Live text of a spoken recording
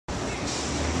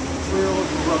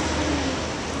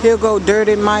Here go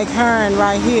Dirty Mike Hearn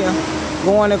right here,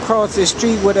 going across the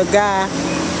street with a guy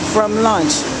from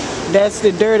lunch. That's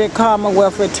the Dirty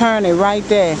Commonwealth attorney right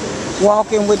there,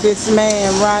 walking with this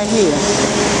man right here.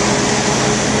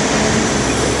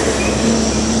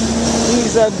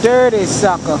 He's a dirty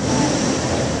sucker.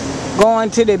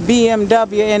 Going to the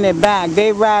BMW in the back.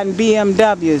 They riding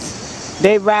BMWs.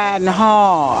 They riding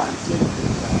hard.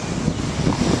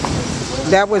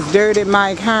 That was Dirty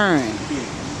Mike Hearn.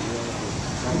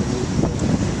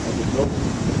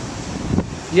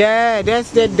 Yeah,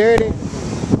 that's the dirty.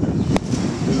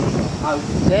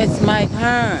 That's Mike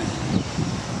Hearn,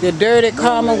 the Dirty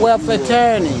Commonwealth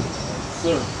attorney.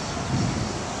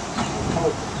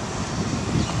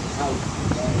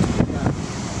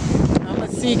 I'ma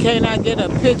see, can I get a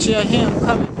picture of him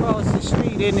coming across the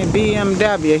street in the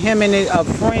BMW? Him and a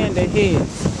friend of his.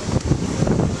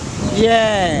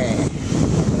 Yeah.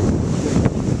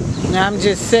 Now I'm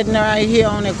just sitting right here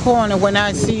on the corner when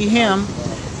I see him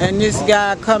and this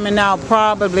guy coming out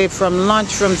probably from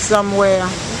lunch from somewhere.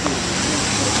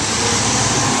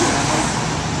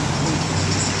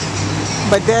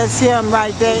 But that's him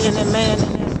right there, and the man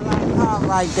in that black car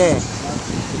right there.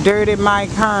 Dirty Mike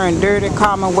Hearn, Dirty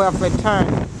Commonwealth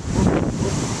attorney.